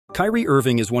Kyrie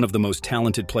Irving is one of the most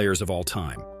talented players of all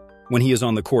time. When he is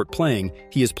on the court playing,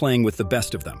 he is playing with the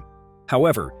best of them.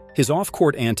 However, his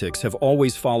off-court antics have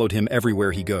always followed him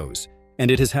everywhere he goes, and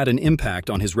it has had an impact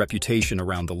on his reputation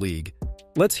around the league.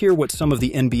 Let's hear what some of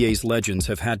the NBA's legends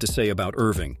have had to say about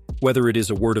Irving, whether it is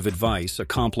a word of advice, a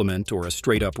compliment, or a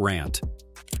straight-up rant.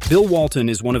 Bill Walton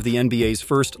is one of the NBA's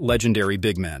first legendary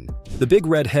big men. The Big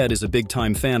Red Head is a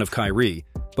big-time fan of Kyrie,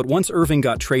 but once Irving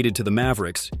got traded to the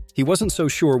Mavericks, he wasn't so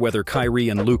sure whether Kyrie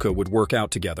and Luka would work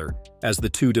out together, as the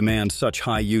two demand such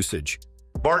high usage.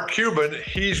 Mark Cuban,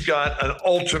 he's got an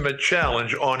ultimate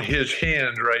challenge on his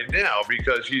hand right now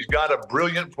because he's got a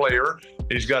brilliant player.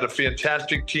 He's got a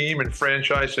fantastic team and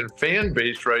franchise and fan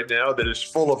base right now that is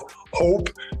full of hope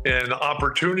and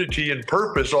opportunity and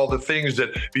purpose, all the things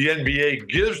that the NBA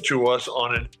gives to us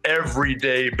on an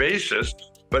everyday basis.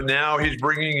 But now he's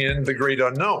bringing in the great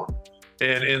unknown.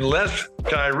 And unless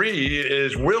Kyrie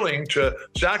is willing to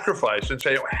sacrifice and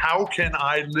say, how can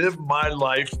I live my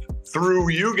life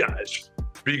through you guys?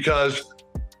 Because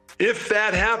if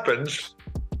that happens,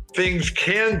 things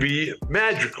can be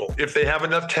magical. If they have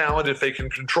enough talent, if they can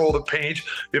control the paint,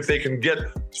 if they can get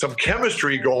some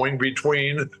chemistry going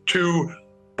between two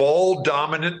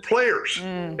ball-dominant players.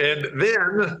 And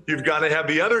then you've got to have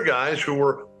the other guys who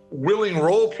are willing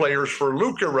role players for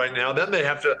Luka right now. Then they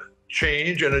have to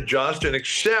change and adjust and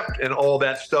accept and all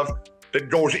that stuff that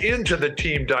goes into the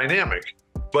team dynamic.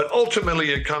 But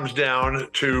ultimately, it comes down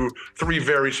to three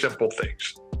very simple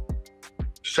things: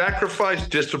 sacrifice,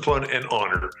 discipline, and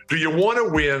honor. Do you want to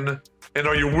win, and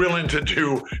are you willing to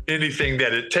do anything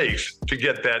that it takes to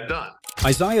get that done?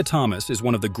 Isaiah Thomas is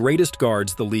one of the greatest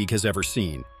guards the league has ever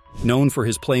seen. Known for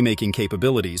his playmaking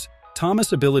capabilities,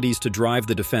 Thomas' abilities to drive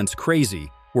the defense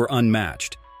crazy were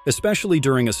unmatched, especially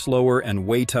during a slower and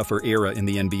way tougher era in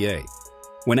the NBA.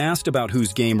 When asked about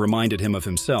whose game reminded him of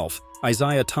himself,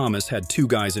 Isaiah Thomas had two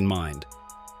guys in mind.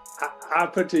 I'll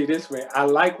put it to you this way. I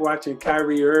like watching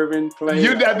Kyrie Irving play.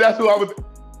 That's who I was,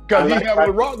 because he got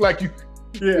a rock like you.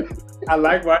 Yeah, I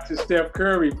like watching Steph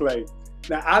Curry play.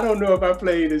 Now, I don't know if I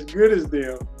played as good as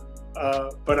them,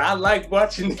 but I like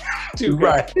watching two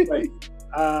guys play.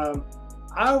 I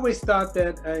always thought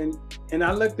that, and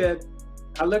I looked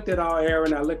at our era,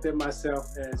 and I looked at myself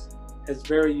as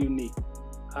very unique.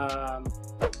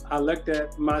 I looked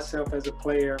at myself as a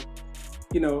player,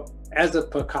 as a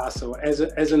Picasso,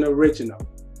 as an original.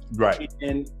 Right.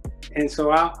 And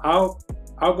so I'll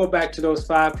go back to those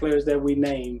five players that we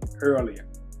named earlier: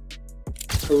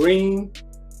 Kareem,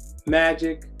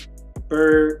 Magic,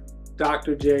 Bird,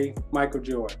 Dr. J, Michael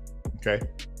Jordan. Okay.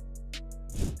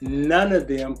 None of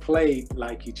them played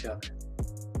like each other.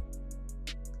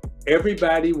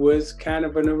 Everybody was kind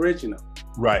of an original.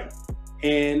 Right.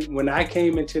 And when I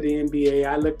came into the NBA,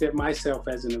 I looked at myself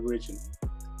as an original.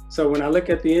 So when I look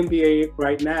at the NBA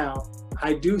right now,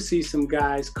 I do see some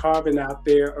guys carving out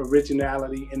their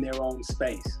originality in their own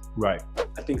space. Right.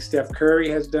 I think Steph Curry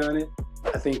has done it.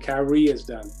 I think Kyrie has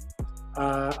done it.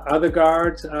 Other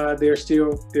guards, they're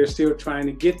still trying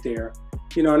to get there.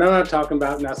 And I'm not talking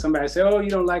about now. Somebody say, "Oh, you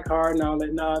don't like Harden?"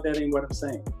 No, that ain't what I'm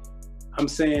saying. I'm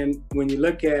saying when you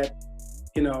look at,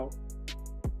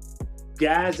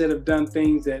 guys that have done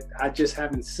things that I just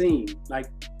haven't seen, like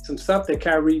some stuff that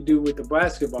Kyrie do with the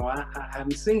basketball. I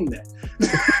haven't seen that.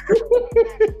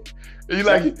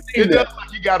 It does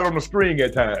like you got it on the string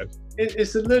at times.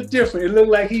 It's a little different. It looked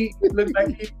like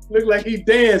he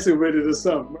dancing with it or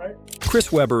something, right?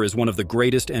 Chris Webber is one of the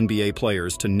greatest NBA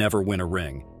players to never win a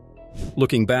ring.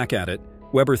 Looking back at it,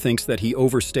 Webber thinks that he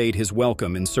overstayed his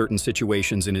welcome in certain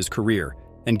situations in his career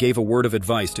and gave a word of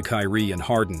advice to Kyrie and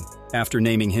Harden after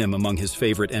naming him among his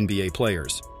favorite NBA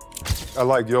players. I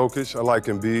like Jokic. I like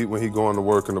Embiid when he going to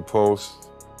work in the post.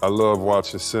 I love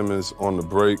watching Simmons on the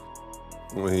break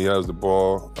when he has the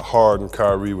ball. Harden,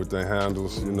 Kyrie with their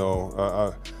handles.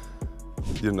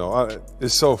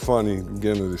 It's so funny at the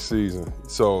beginning of the season.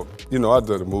 So, I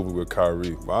did a movie with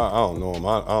Kyrie, but I don't know him.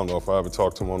 I don't know if I ever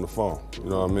talked to him on the phone. You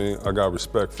know what I mean? I got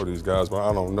respect for these guys, but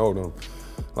I don't know them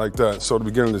like that. So at the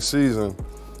beginning of the season,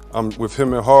 I'm with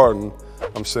him and Harden.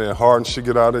 I'm saying Harden should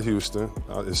get out of Houston.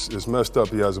 It's messed up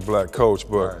he has a black coach,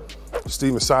 but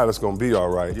Steven Silas gonna be all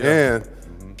right. Yeah. And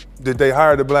did they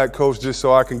hire the black coach just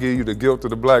so I can give you the guilt of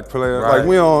the black player? Right. Like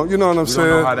we don't, you know what I'm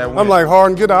saying? I'm like,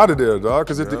 Harden, get out of there, dog.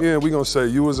 Because at the end, we gonna say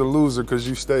you was a loser because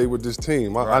you stayed with this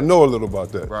team. I know a little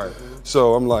about that. Right.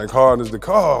 So I'm like, Harden is the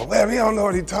call. Man, we don't know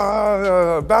what he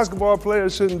taught. Basketball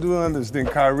players shouldn't do this. Then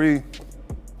Kyrie,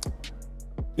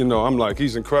 I'm like,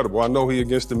 he's incredible. I know he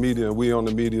against the media and we on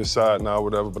the media side now,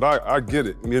 whatever, but I get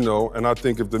it, and I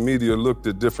think if the media looked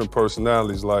at different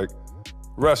personalities like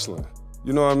wrestling,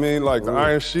 You know what I mean? Like the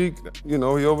Iron Sheik, you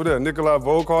know, he over there. Nikolai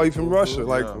Volkov, he from Russia.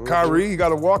 Like Kyrie, he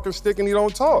got a walking stick and he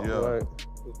don't talk.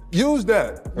 Use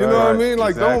that. You know what I mean?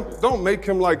 Like don't make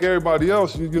him like everybody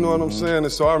else. You know what I'm saying?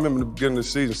 And so I remember the beginning of the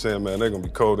season saying, man, they're gonna be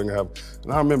cold. They're gonna have.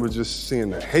 And I remember just seeing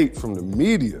the hate from the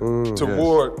media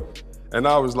toward. And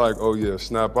I was like, oh yeah,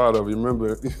 snap out of it.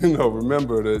 Remember that,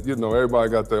 you know, everybody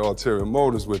got their ulterior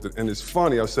motives with it. And it's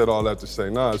funny, I said all that to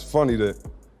say, it's funny that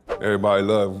everybody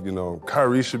loved, you know,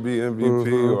 Kyrie should be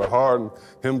MVP or Harden,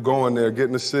 him going there,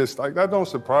 getting assists. Like, that don't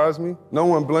surprise me. No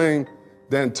one blamed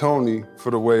D'Antoni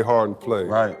for the way Harden played.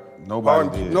 Right, nobody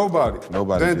did. Nobody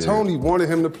D'Antoni wanted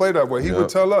him to play that way. He would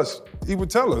tell us,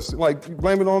 like,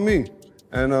 blame it on me.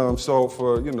 And so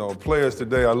for, you know, players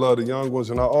today, I love the young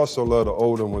ones and I also love the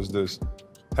older ones that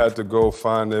had to go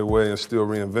find their way and still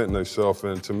reinventing themselves.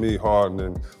 And to me, Harden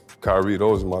and Kyrie,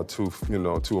 those are my two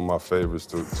of my favorites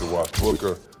to watch.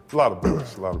 Booker, a lot of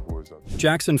boys out there.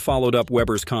 Jackson followed up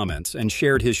Weber's comments and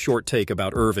shared his short take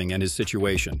about Irving and his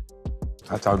situation.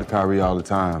 I talk to Kyrie all the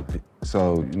time.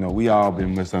 So, you know, we all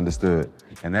been misunderstood.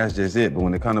 And that's just it. But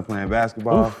when it comes to playing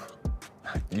basketball,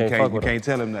 you can't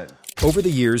tell him that. Over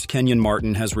the years, Kenyon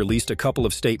Martin has released a couple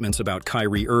of statements about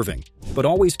Kyrie Irving, but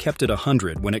always kept it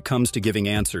 100 when it comes to giving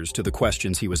answers to the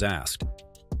questions he was asked.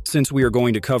 Since we are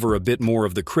going to cover a bit more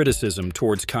of the criticism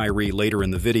towards Kyrie later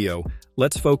in the video,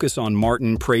 let's focus on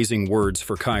Martin praising words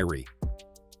for Kyrie.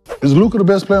 Is Luka the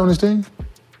best player on his team?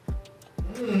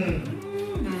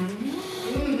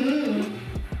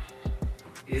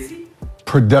 Is he?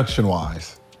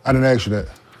 Production-wise. I didn't ask you that.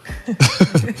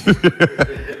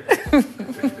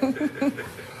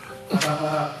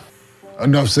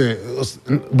 Enough said,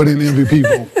 but in the MVP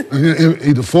vote,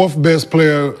 he's the fourth best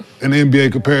player in the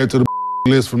NBA compared to the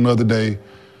list from the other day.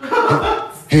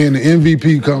 He in the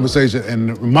MVP conversation,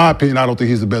 and in my opinion, I don't think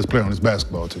he's the best player on his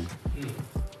basketball team.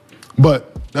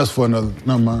 But that's for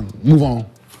never mind. Move on.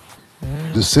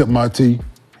 Just sip my tea.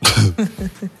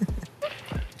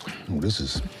 This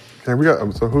is.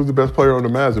 Okay, so who's the best player on the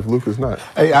Mavs if Luka's not?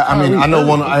 Hey, I know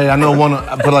one.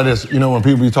 Put it like this. You know, when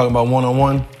people be talking about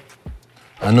one-on-one,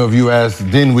 I know if you ask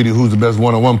Dinwiddie who's the best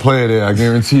one-on-one player there, I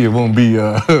guarantee it won't be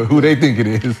who they think it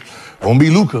is. It won't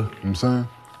be Luka. You know what I'm saying?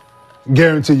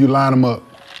 Guarantee you line them up,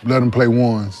 let them play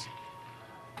ones.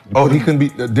 Oh, he couldn't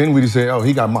beat Dinwiddie said, oh,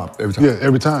 he got mopped every time. Yeah,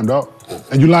 every time, dog.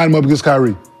 And you line him up against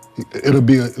Kyrie, it'll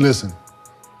be listen,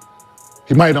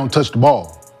 he might don't touch the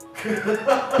ball.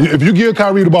 If you give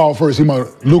Kyrie the ball first,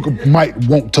 Luka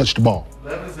won't touch the ball.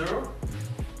 11-0?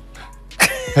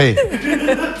 Hey.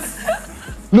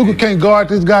 Luka can't guard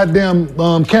this goddamn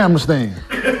camera stand.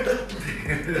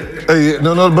 Hey,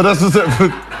 no, but that's the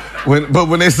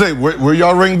when they say, where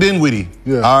y'all ring Dinwiddie?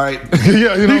 Yeah. All right.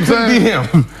 Yeah, you know what I'm saying? He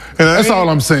couldn't be him. That's all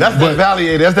I'm saying. That's that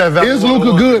value. Is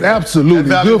Luka good?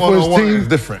 Absolutely. Good for his team. Is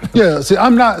different. Yeah,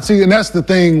 and that's the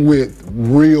thing with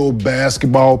real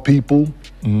basketball people.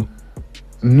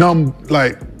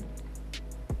 Like,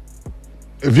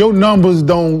 if your numbers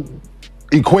don't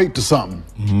equate to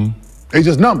something, they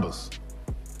just numbers.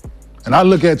 And I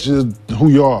look at you, who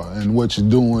you are and what you're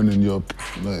doing, and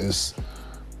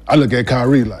I look at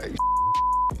Kyrie like,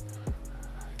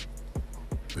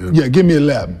 yeah, give me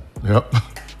 11. Yep.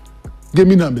 Give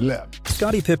me number 11.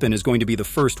 Scottie Pippen is going to be the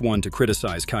first one to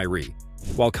criticize Kyrie.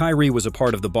 While Kyrie was a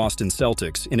part of the Boston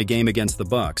Celtics in a game against the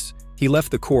Bucks, he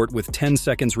left the court with 10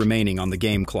 seconds remaining on the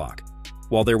game clock.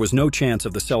 While there was no chance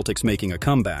of the Celtics making a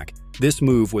comeback, this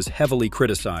move was heavily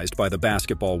criticized by the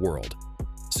basketball world.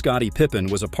 Scottie Pippen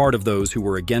was a part of those who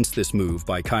were against this move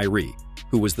by Kyrie,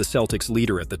 who was the Celtics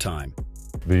leader at the time.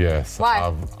 Yes.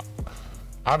 Why?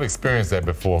 I've experienced that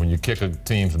before when you kick a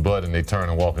team's butt and they turn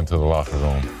and walk into the locker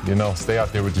room. You know, stay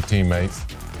out there with your teammates,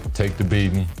 take the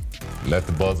beating, let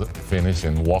the buzzer finish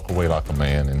and walk away like a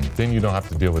man, and then you don't have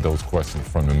to deal with those questions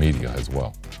from the media as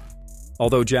well.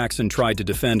 Although Jackson tried to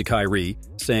defend Kyrie,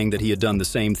 saying that he had done the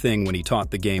same thing when he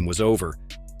thought the game was over,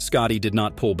 Scottie did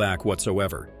not pull back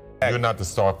whatsoever. You're not the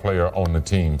star player on the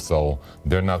team, so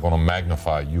they're not going to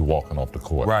magnify you walking off the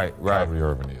court. Right. Kyrie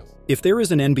Irving is. If there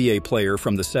is an NBA player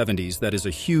from the 70s that is a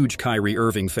huge Kyrie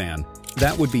Irving fan,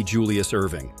 that would be Julius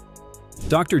Erving.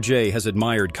 Dr. J has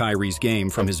admired Kyrie's game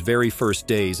from his very first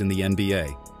days in the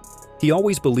NBA. He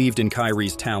always believed in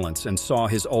Kyrie's talents and saw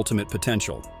his ultimate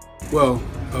potential. Well,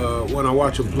 when I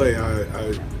watch him play,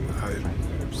 I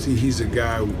see he's a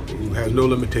guy who has no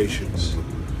limitations.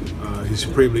 He's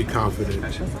supremely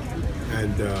confident,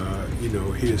 and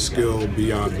he is skilled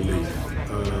beyond belief.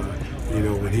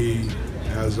 When he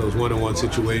has those one-on-one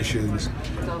situations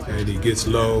and he gets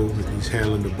low and he's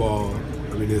handling the ball,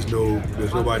 I mean, there's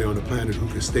nobody on the planet who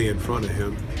can stay in front of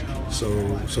him.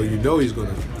 So he's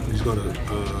gonna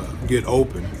get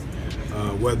open.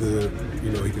 whether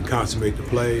he can consummate the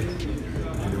play,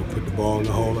 put the ball in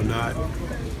the hole or not.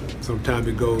 Sometimes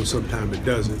it goes, sometimes it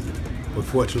doesn't. But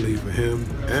fortunately for him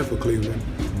and for Cleveland,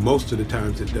 most of the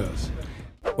times it does.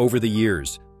 Over the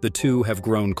years, the two have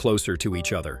grown closer to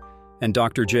each other, and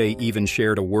Dr. J even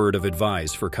shared a word of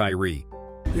advice for Kyrie.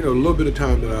 A little bit of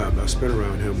time that I spent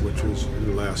around him, which was in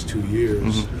the last 2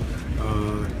 years,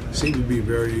 seemed to be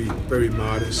very, very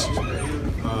modest.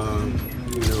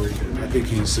 I think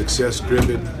he's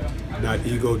success-driven, not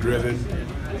ego-driven,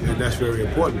 and that's very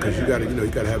important because you got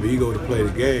to have ego to play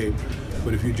the game.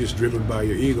 But if you're just driven by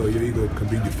your ego can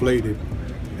be deflated,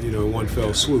 in one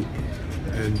fell swoop.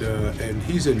 And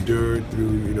he's endured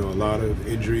through a lot of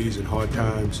injuries and hard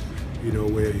times,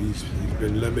 where he's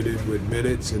been limited with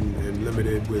minutes and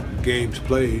limited with games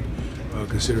played,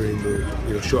 considering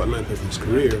the short length of his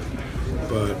career.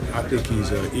 But I think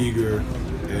he's eager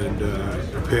and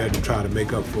prepared to try to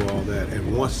make up for all that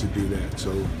and wants to do that.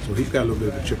 So he's got a little bit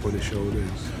of a chip on his shoulder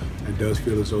and does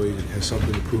feel as though he has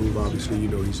something to prove. Obviously,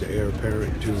 he's the heir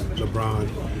apparent to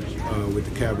LeBron with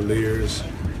the Cavaliers.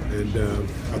 And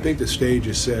I think the stage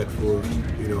is set for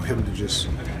him to just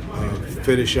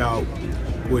finish out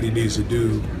what he needs to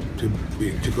do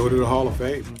to go to the Hall of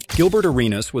Fame. Gilbert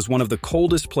Arenas was one of the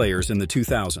coldest players in the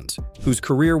 2000s, whose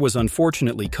career was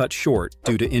unfortunately cut short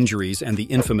due to injuries and the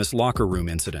infamous locker room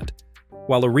incident.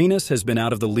 While Arenas has been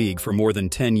out of the league for more than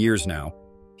 10 years now,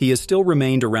 he has still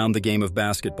remained around the game of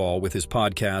basketball with his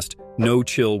podcast, No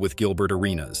Chill with Gilbert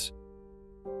Arenas.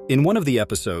 In one of the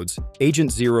episodes,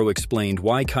 Agent Zero explained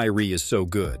why Kyrie is so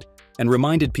good and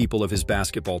reminded people of his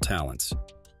basketball talents.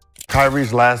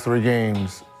 Kyrie's last 3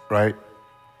 games, right?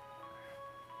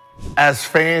 As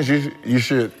fans, you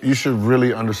should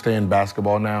really understand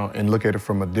basketball now and look at it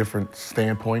from a different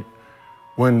standpoint.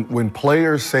 When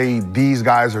players say these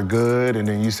guys are good and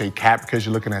then you say cap because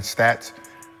you're looking at stats,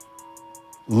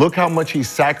 look how much he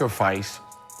sacrificed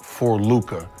for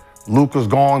Luka. Luka's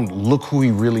gone, look who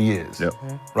he really is,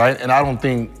 right? And I don't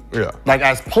think, like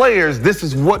as players, this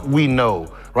is what we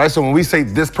know, right? So when we say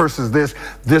this person's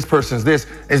this person's this,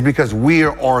 it's because we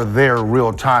are there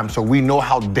real time. So we know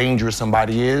how dangerous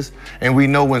somebody is, and we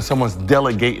know when someone's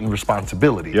delegating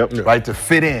responsibility, right, to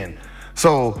fit in.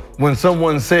 So when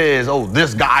someone says, oh,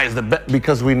 this guy is the best,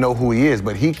 because we know who he is,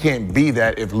 but he can't be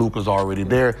that if Luka's already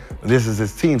there. This is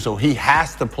his team, so he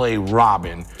has to play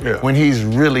Robin when he's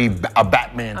really a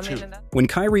Batman too. When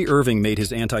Kyrie Irving made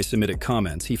his anti-Semitic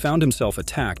comments, he found himself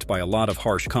attacked by a lot of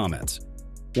harsh comments.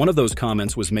 One of those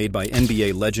comments was made by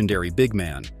NBA legendary big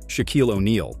man, Shaquille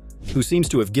O'Neal, who seems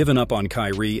to have given up on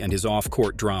Kyrie and his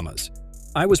off-court dramas.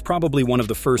 I was probably one of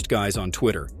the first guys on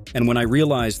Twitter, and when I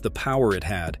realized the power it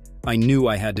had, I knew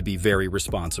I had to be very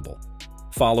responsible.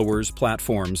 Followers,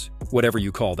 platforms, whatever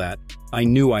you call that, I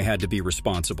knew I had to be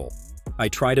responsible. I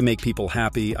try to make people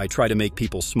happy, I try to make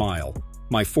people smile.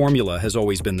 My formula has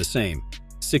always been the same: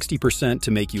 60%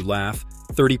 to make you laugh,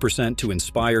 30% to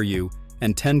inspire you,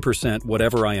 and 10%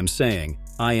 whatever I am saying.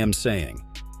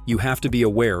 You have to be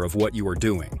aware of what you are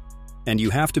doing. And you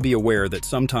have to be aware that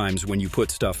sometimes when you put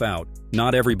stuff out,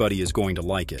 not everybody is going to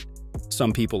like it.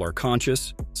 Some people are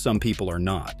conscious, some people are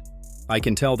not. I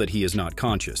can tell that he is not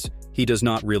conscious. He does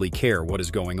not really care what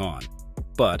is going on.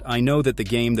 But I know that the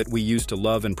game that we used to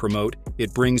love and promote,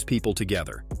 it brings people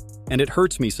together. And it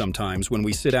hurts me sometimes when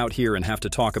we sit out here and have to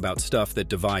talk about stuff that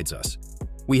divides us.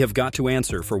 We have got to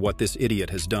answer for what this idiot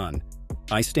has done.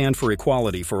 I stand for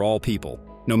equality for all people,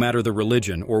 no matter the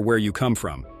religion or where you come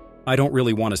from. I don't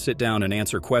really want to sit down and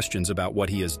answer questions about what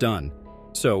he has done.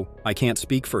 So, I can't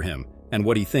speak for him, and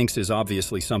what he thinks is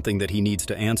obviously something that he needs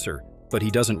to answer, but he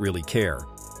doesn't really care.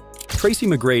 Tracy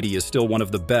McGrady is still one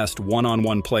of the best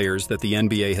one-on-one players that the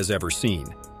NBA has ever seen.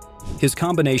 His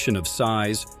combination of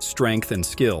size, strength, and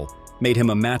skill made him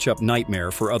a matchup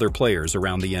nightmare for other players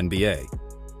around the NBA.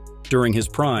 During his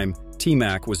prime,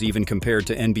 T-Mac was even compared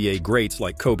to NBA greats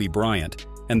like Kobe Bryant,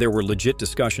 and there were legit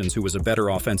discussions who was a better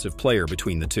offensive player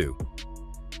between the two.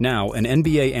 Now, an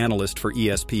NBA analyst for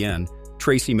ESPN,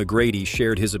 Tracy McGrady,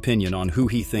 shared his opinion on who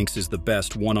he thinks is the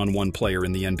best one-on-one player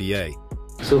in the NBA.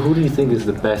 So who do you think is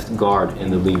the best guard in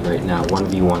the league right now,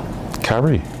 1v1?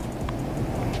 Kyrie.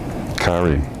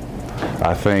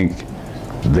 I think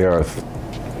there are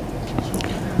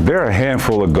a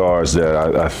handful of guards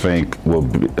that I think will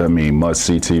be,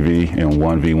 must-see TV in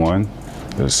 1v1.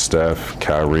 There's Steph,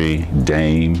 Kyrie,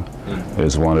 Dame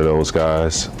is one of those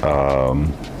guys.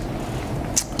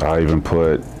 I even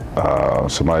put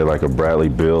somebody like a Bradley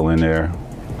Beal in there.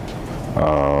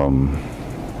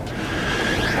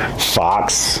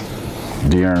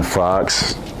 De'Aaron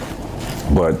Fox.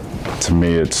 But to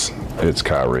me, it's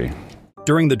Kyrie.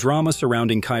 During the drama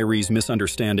surrounding Kyrie's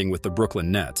misunderstanding with the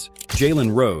Brooklyn Nets,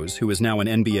 Jalen Rose, who is now an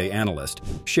NBA analyst,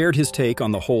 shared his take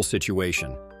on the whole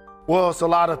situation. Well, it's a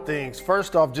lot of things.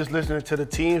 First off, just listening to the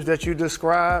teams that you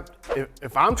described,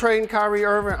 if I'm trading Kyrie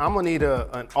Irving, I'm going to need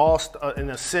an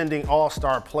ascending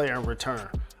all-star player in return.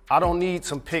 I don't need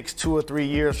some picks 2 or 3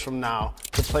 years from now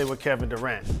to play with Kevin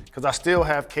Durant, because I still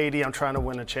have KD. I'm trying to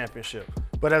win a championship.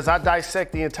 But as I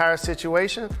dissect the entire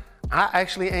situation, I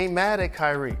actually ain't mad at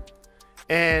Kyrie.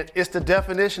 And it's the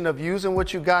definition of using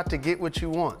what you got to get what you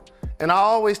want. And I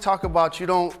always talk about you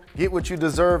don't get what you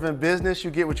deserve in business,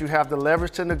 you get what you have the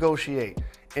leverage to negotiate.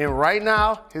 And right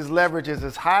now, his leverage is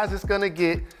as high as it's gonna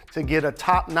get to get a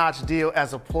top-notch deal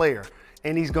as a player.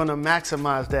 And he's gonna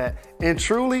maximize that. And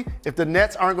truly, if the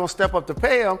Nets aren't gonna step up to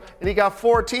pay him, and he got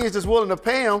 4 teams that's willing to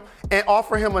pay him and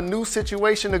offer him a new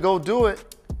situation to go do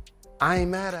it, I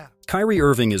ain't mad at him. Kyrie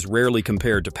Irving is rarely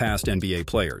compared to past NBA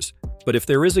players, but if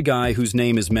there is a guy whose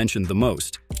name is mentioned the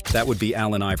most, that would be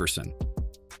Allen Iverson.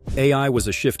 AI was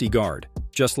a shifty guard,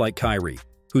 just like Kyrie,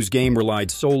 whose game relied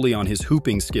solely on his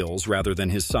hooping skills rather than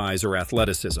his size or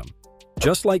athleticism.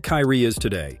 Just like Kyrie is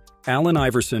today, Allen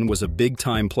Iverson was a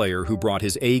big-time player who brought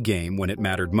his A game when it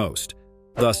mattered most,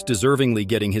 thus deservingly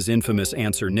getting his infamous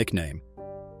answer nickname.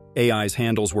 AI's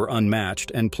handles were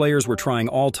unmatched, and players were trying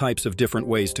all types of different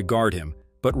ways to guard him,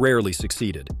 but rarely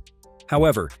succeeded.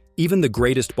 However, even the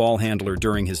greatest ball handler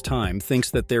during his time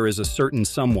thinks that there is a certain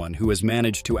someone who has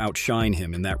managed to outshine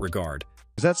him in that regard.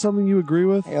 Is that something you agree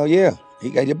with? Hell yeah. He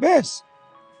got the best.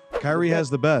 Kyrie has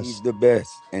the best. He's the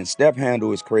best. And Steph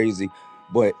handle is crazy,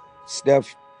 but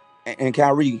Steph and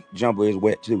Kyrie jumper is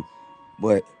wet too.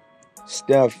 But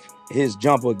Steph, his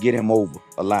jumper get him over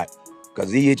a lot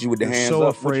because he hit you with the hands so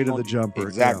up. Afraid of the jumper.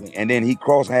 Exactly. Yeah. And then he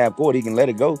cross half court, he can let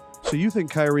it go. So you think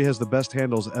Kyrie has the best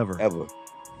handles ever? Ever.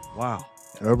 Wow.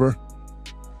 Ever?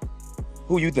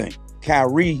 Who you think?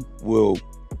 Kyrie will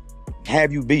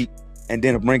have you beat and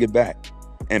then bring it back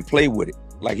and play with it.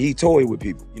 Like he toy with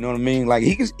people, you know what I mean? Like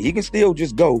he can still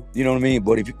just go, you know what I mean?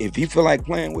 But if he feel like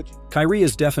playing with you. Kyrie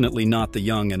is definitely not the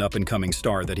young and up-and-coming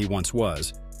star that he once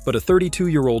was, but a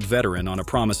 32-year-old veteran on a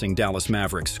promising Dallas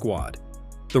Mavericks squad.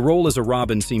 The role as a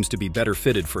Robin seems to be better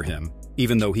fitted for him,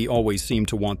 even though he always seemed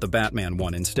to want the Batman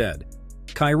one instead.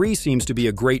 Kyrie seems to be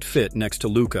a great fit next to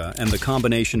Luka, and the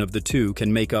combination of the two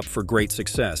can make up for great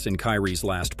success in Kyrie's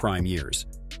last prime years.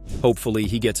 Hopefully,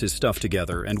 he gets his stuff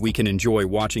together and we can enjoy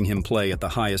watching him play at the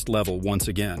highest level once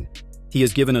again. He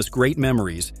has given us great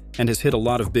memories and has hit a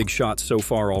lot of big shots so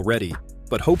far already,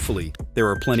 but hopefully, there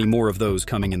are plenty more of those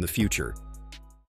coming in the future.